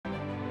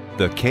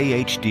the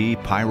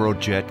KHD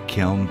Pyro-Jet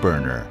kiln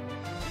burner.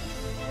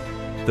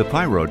 The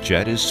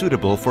Pyro-Jet is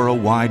suitable for a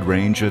wide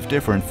range of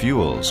different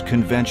fuels,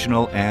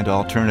 conventional and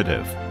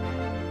alternative.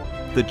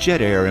 The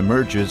jet air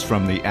emerges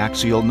from the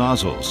axial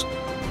nozzles.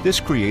 This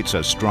creates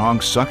a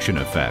strong suction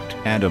effect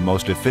and a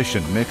most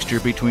efficient mixture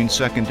between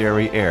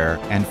secondary air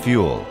and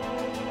fuel.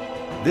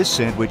 This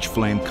sandwich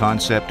flame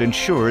concept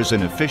ensures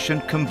an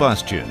efficient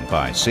combustion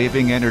by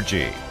saving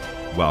energy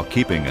while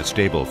keeping a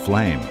stable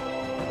flame.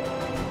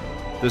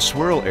 The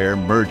swirl air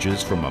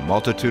merges from a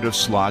multitude of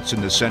slots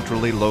in the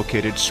centrally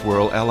located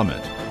swirl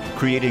element,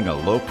 creating a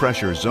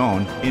low-pressure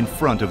zone in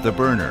front of the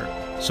burner,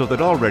 so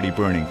that already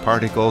burning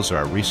particles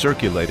are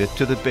recirculated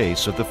to the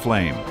base of the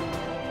flame.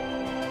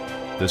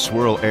 The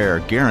swirl air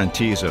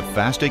guarantees a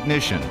fast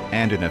ignition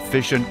and an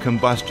efficient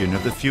combustion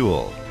of the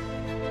fuel.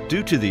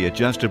 Due to the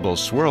adjustable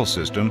swirl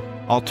system,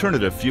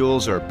 alternative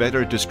fuels are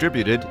better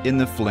distributed in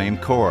the flame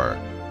core.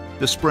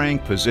 The spraying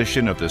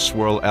position of the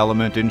swirl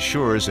element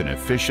ensures an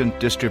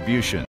efficient distribution.